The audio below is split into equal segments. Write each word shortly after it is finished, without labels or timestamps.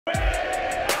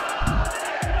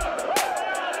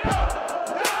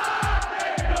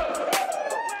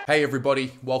Hey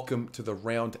everybody, welcome to the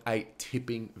round 8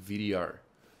 tipping video.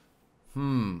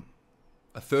 A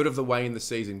third of the way in the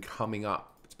season coming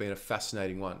up. It's been a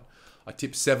fascinating one. I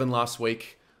tipped 7 last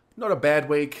week. Not a bad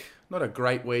week, not a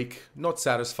great week, not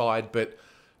satisfied, but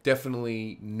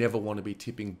definitely never want to be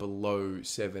tipping below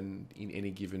 7 in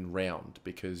any given round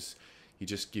because you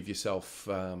just give yourself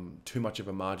too much of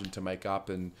a margin to make up.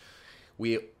 And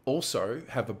we also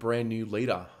have a brand new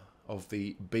leader of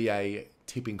the BA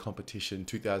tipping competition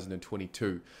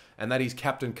 2022, and that is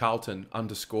Captain Carlton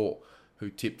 _, who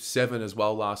tipped 7 as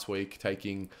well last week,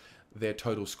 taking their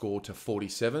total score to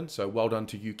 47. So well done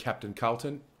to you, Captain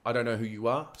Carlton. I don't know who you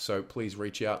are, so please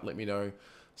reach out, let me know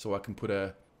so I can put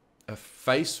a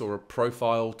face or a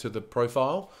profile to the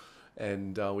profile,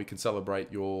 and we can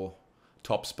celebrate your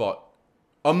top spot.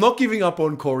 I'm not giving up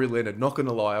on Corey Leonard, not going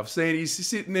to lie. I've seen he's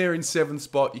sitting there in 7th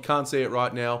spot. You can't see it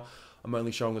right now. I'm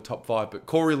only showing the top 5, but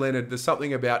Corey Leonard, there's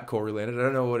something about Corey Leonard. I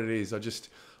don't know what it is. I just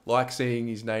like seeing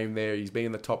his name there. He's been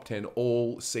in the top 10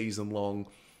 all season long.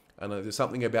 And there's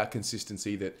something about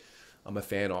consistency that I'm a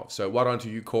fan of. So well done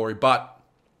to you, Corey. But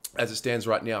as it stands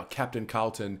right now, Captain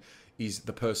Carlton is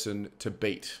the person to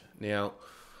beat. Now,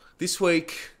 this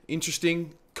week,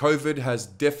 interesting. COVID has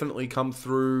definitely come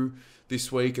through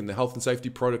this week, and the health and safety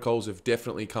protocols have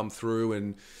definitely come through,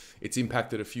 and it's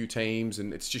impacted a few teams,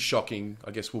 and it's just shocking.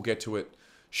 I guess we'll get to it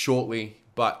shortly,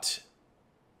 but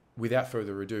without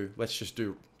further ado, let's just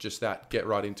do just that. Get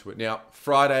right into it. Now,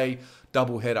 Friday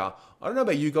doubleheader. I don't know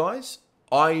about you guys.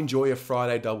 I enjoy a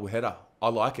Friday doubleheader. I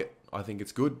like it. I think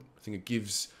it's good. I think it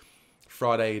gives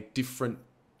Friday a different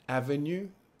avenue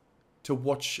to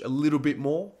watch a little bit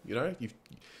more. You know,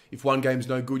 if one game's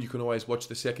no good, you can always watch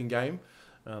the second game.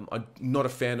 I'm not a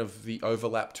fan of the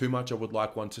overlap too much. I would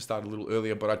like one to start a little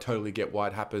earlier, but I totally get why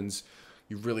it happens.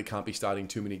 You really can't be starting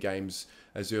too many games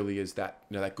as early as that,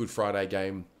 that Good Friday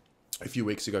game a few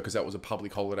weeks ago, because that was a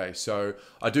public holiday. So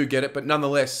I do get it, but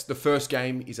nonetheless, the first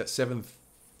game is at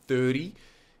 7:30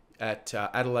 at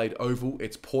Adelaide Oval.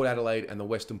 It's Port Adelaide and the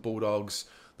Western Bulldogs.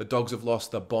 The Dogs have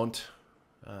lost the Bont.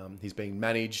 He's being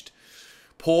managed.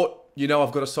 Port,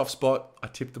 I've got a soft spot. I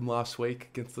tipped them last week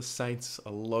against the Saints.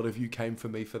 A lot of you came for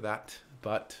me for that,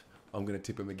 but I'm going to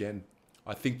tip them again.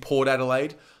 I think Port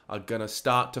Adelaide are going to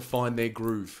start to find their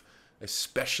groove,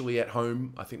 especially at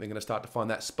home. I think they're going to start to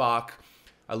find that spark.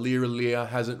 Alir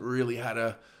hasn't really had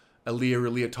a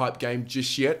Alir type game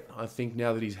just yet. I think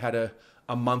now that he's had a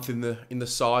month in the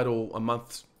side, or a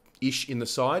month-ish in the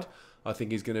side, I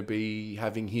think he's going to be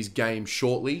having his game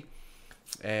shortly.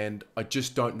 And I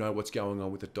just don't know what's going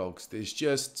on with the Dogs. There's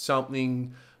just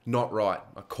something not right.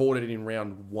 I called it in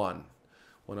round 1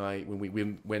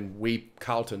 when we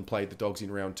Carlton played the Dogs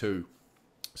in round 2.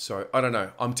 So I don't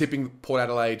know. I'm tipping Port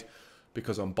Adelaide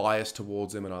because I'm biased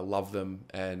towards them and I love them,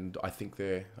 and I think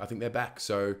they're back.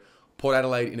 So Port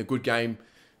Adelaide in a good game.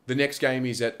 The next game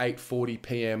is at 8:40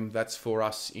 p.m. That's for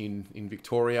us in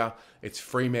Victoria. It's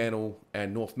Fremantle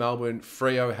and North Melbourne.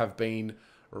 Freo have been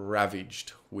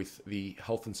ravaged with the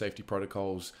health and safety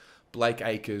protocols. Blake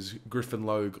Acres, Griffin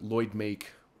Logue, Lloyd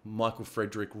Meek, Michael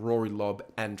Frederick, Rory Lobb,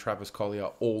 and Travis Collier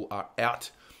all are out.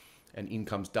 And in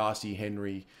comes Darcy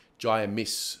Henry, Jaya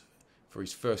Miss for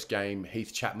his first game,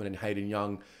 Heath Chapman and Hayden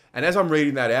Young. And as I'm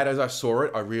reading that out, as I saw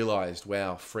it, I realised,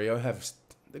 wow, Freo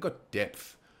they've got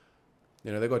depth.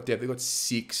 They've got depth. They've got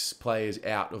 6 players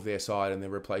out of their side, and they're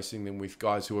replacing them with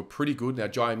guys who are pretty good. Now,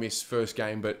 Jaya Miss, first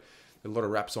game, but a lot of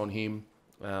raps on him.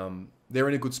 They're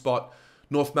in a good spot.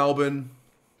 North Melbourne,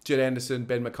 Jed Anderson,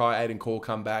 Ben Mackay, Aiden Call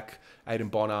come back,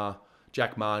 Aiden Bonner,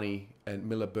 Jack Marnie, and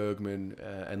Miller Bergman,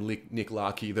 and Nick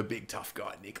Larkey, the big tough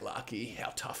guy, Nick Larkey.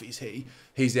 How tough is he?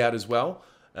 He's out as well.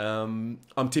 I'm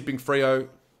tipping Freo.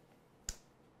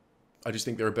 I just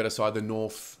think they're a better side than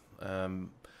North.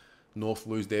 North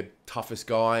lose their toughest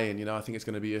guy, and I think it's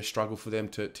going to be a struggle for them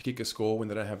to kick a score when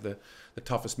they don't have the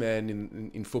toughest man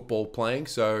in football playing.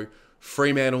 So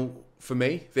Fremantle, for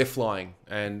me, they're flying,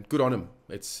 and good on them.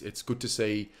 It's good to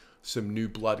see some new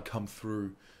blood come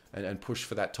through and push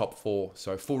for that top 4.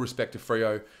 So full respect to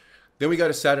Freo. Then we go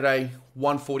to Saturday,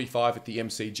 1:45 at the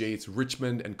MCG. It's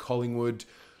Richmond and Collingwood.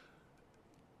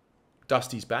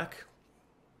 Dusty's back.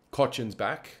 Cochin's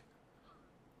back.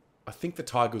 I think the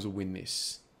Tigers will win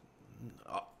this.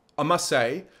 I must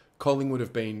say, Collingwood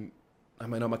have been...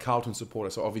 I'm a Carlton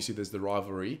supporter, so obviously there's the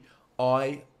rivalry.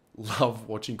 I love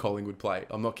watching Collingwood play.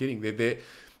 I'm not kidding.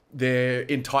 They're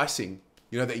enticing.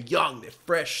 They're young, they're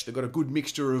fresh. They've got a good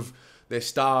mixture of their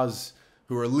stars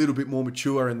who are a little bit more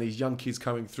mature and these young kids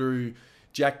coming through.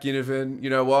 Jack Ginnivan, you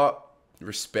know what?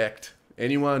 Respect.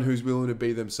 Anyone who's willing to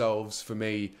be themselves, for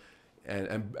me,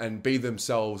 and be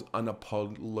themselves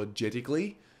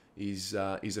unapologetically is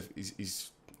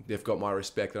they've got my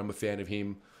respect, and I'm a fan of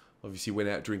him. Obviously went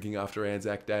out drinking after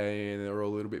Anzac Day and they were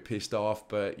all a little bit pissed off.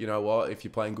 But you know what? If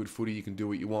you're playing good footy, you can do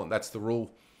what you want. That's the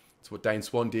rule. That's what Dane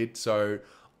Swan did. So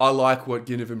I like what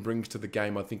Ginnivan brings to the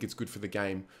game. I think it's good for the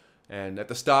game. And at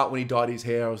the start, when he dyed his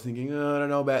hair, I was thinking, I don't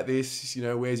know about this. You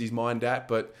know, where's his mind at?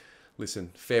 But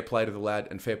listen, fair play to the lad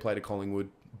and fair play to Collingwood.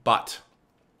 But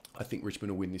I think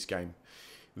Richmond will win this game.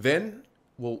 Then,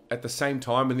 well, at the same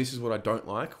time, and this is what I don't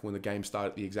like, when the games start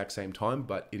at the exact same time,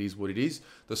 but it is what it is.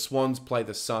 The Swans play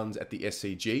the Suns at the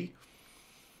SCG.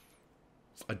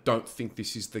 I don't think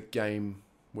this is the game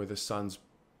where the Suns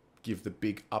give the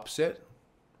big upset.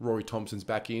 Rory Thompson's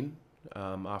back in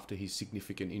after his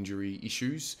significant injury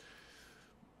issues.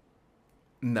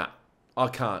 Nah, I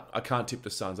can't tip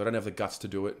the Suns. I don't have the guts to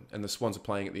do it. And the Swans are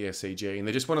playing at the SCG. And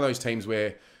they're just one of those teams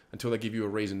where until they give you a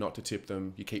reason not to tip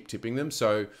them, you keep tipping them.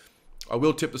 So I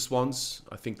will tip the Swans.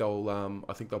 I think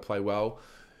they'll play well.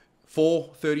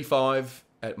 4:35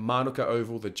 at Manuka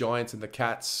Oval, the Giants and the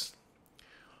Cats.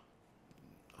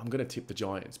 I'm going to tip the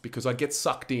Giants because I get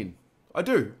sucked in. I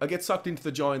do. I get sucked into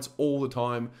the Giants all the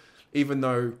time, even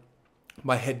though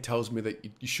my head tells me that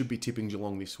you should be tipping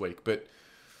Geelong this week. But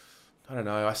I don't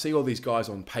know. I see all these guys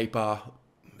on paper.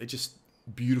 They're just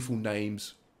beautiful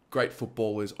names, great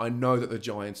footballers. I know that the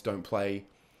Giants don't play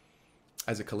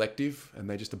as a collective and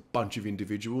they're just a bunch of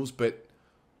individuals, but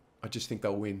I just think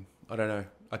they'll win. I don't know.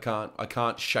 I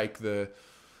can't shake the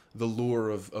lure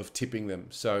of tipping them.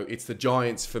 So it's the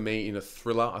Giants for me in a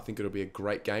thriller. I think it'll be a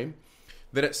great game.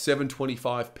 Then at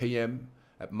 7:25 p.m.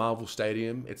 at Marvel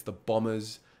Stadium, it's the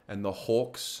Bombers and the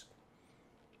Hawks.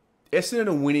 Essendon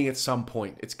are winning at some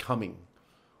point. It's coming.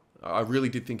 I really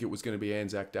did think it was going to be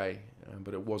Anzac Day,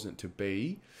 but it wasn't to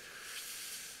be.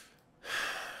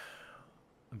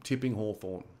 I'm tipping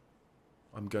Hawthorn.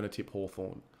 I'm going to tip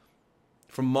Hawthorn.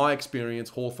 From my experience,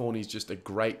 Hawthorn is just a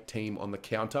great team on the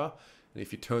counter. And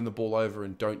if you turn the ball over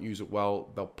and don't use it well,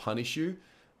 they'll punish you.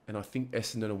 And I think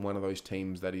Essendon are one of those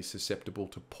teams that is susceptible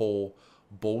to poor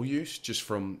ball use just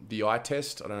from the eye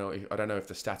test. I don't know if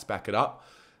the stats back it up.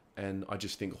 And I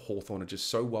just think Hawthorn are just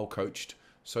so well coached,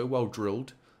 so well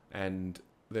drilled, and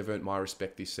they've earned my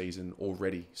respect this season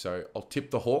already. So I'll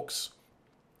tip the Hawks.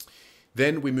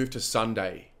 Then we move to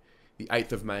Sunday, the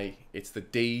 8th of May. It's the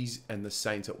D's and the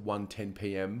Saints at 1:10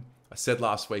 p.m. I said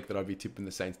last week that I'd be tipping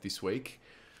the Saints this week.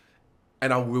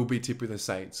 And I will be tipping the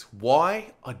Saints.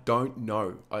 Why? I don't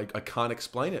know. I can't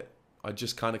explain it. I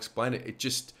just can't explain it. It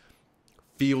just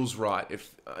feels right.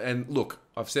 And look,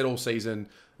 I've said all season,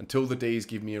 until the D's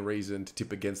give me a reason to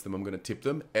tip against them, I'm going to tip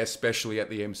them, especially at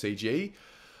the MCG.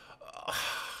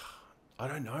 I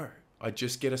don't know. I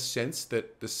just get a sense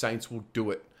that the Saints will do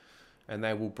it and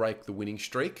they will break the winning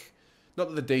streak.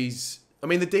 Not that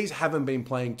the D's haven't been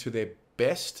playing to their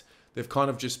best. They've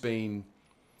kind of just been,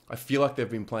 I feel like they've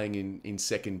been playing in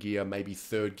second gear, maybe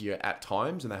third gear at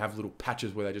times, and they have little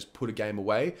patches where they just put a game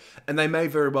away. And they may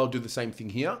very well do the same thing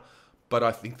here, but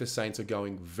I think the Saints are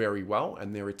going very well,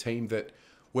 and they're a team that,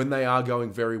 when they are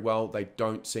going very well, they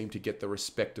don't seem to get the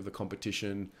respect of the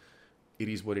competition. It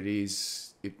is what it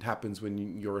is. It happens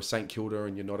when you're a St Kilda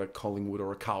and you're not a Collingwood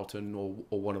or a Carlton or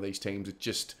one of these teams. It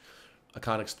just, I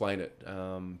can't explain it.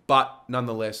 But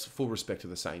nonetheless, full respect to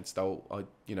the Saints. I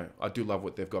do love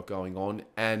what they've got going on,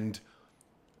 and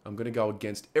I'm going to go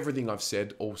against everything I've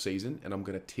said all season, and I'm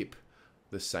going to tip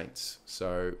the Saints.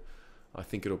 So I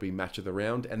think it'll be match of the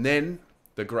round. And then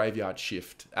the graveyard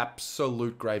shift,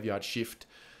 absolute graveyard shift.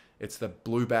 It's the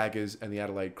Blue Baggers and the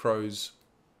Adelaide Crows.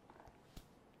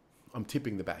 I'm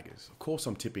tipping the Baggers. Of course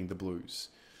I'm tipping the Blues.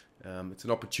 It's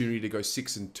an opportunity to go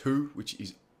 6-2, which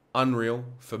is unreal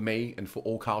for me and for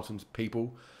all Carlton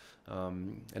people.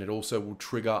 And it also will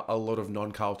trigger a lot of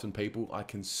non-Carlton people. I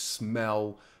can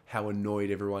smell how annoyed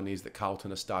everyone is that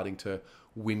Carlton are starting to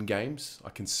win games.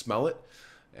 I can smell it.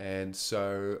 And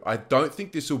so I don't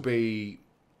think this will be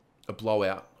a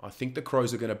blowout. I think the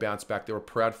Crows are going to bounce back. They're a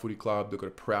proud footy club. They've got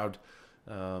a proud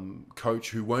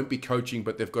coach who won't be coaching,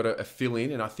 but they've got a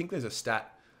fill-in. And I think there's a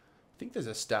stat.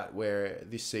 Where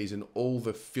this season all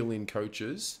the fill-in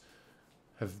coaches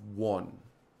have won.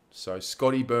 So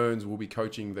Scotty Burns will be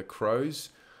coaching the Crows.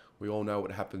 We all know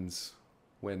what happens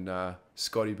when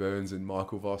Scotty Burns and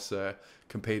Michael Voss are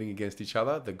competing against each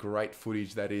other. The great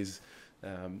footage that is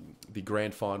the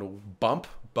grand final bump.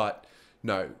 But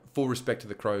no, full respect to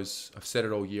the Crows. I've said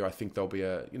it all year. I think they'll be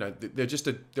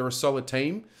they're a solid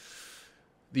team.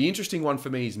 The interesting one for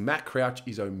me is Matt Crouch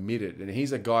is omitted, and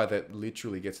he's a guy that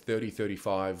literally gets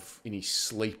 30-35 in his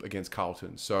sleep against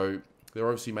Carlton. So they're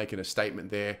obviously making a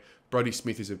statement there. Brodie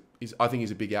Smith I think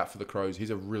he's a big out for the Crows.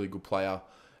 He's a really good player,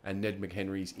 and Ned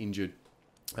McHenry's injured.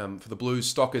 For the Blues,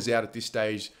 Stocker's out at this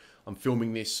stage. I'm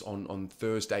filming this on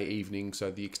Thursday evening,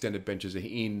 so the extended benches are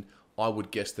in. I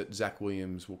would guess that Zach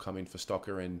Williams will come in for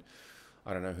Stocker, and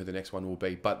I don't know who the next one will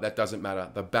be, but that doesn't matter.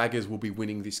 The Baggers will be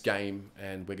winning this game,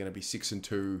 and we're going to be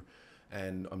 6-2,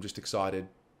 and I'm just excited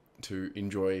to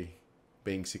enjoy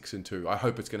being 6-2. I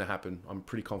hope it's going to happen. I'm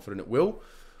pretty confident it will,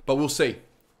 but we'll see.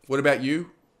 What about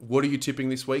you? What are you tipping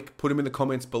this week? Put them in the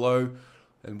comments below,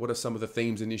 and what are some of the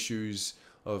themes and issues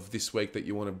of this week that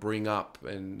you want to bring up,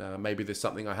 and maybe there's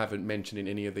something I haven't mentioned in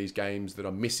any of these games that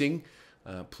I'm missing.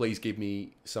 Please give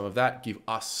me some of that. Give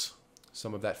us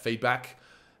some of that feedback.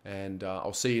 And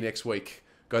I'll see you next week.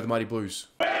 Go the Mighty Blues.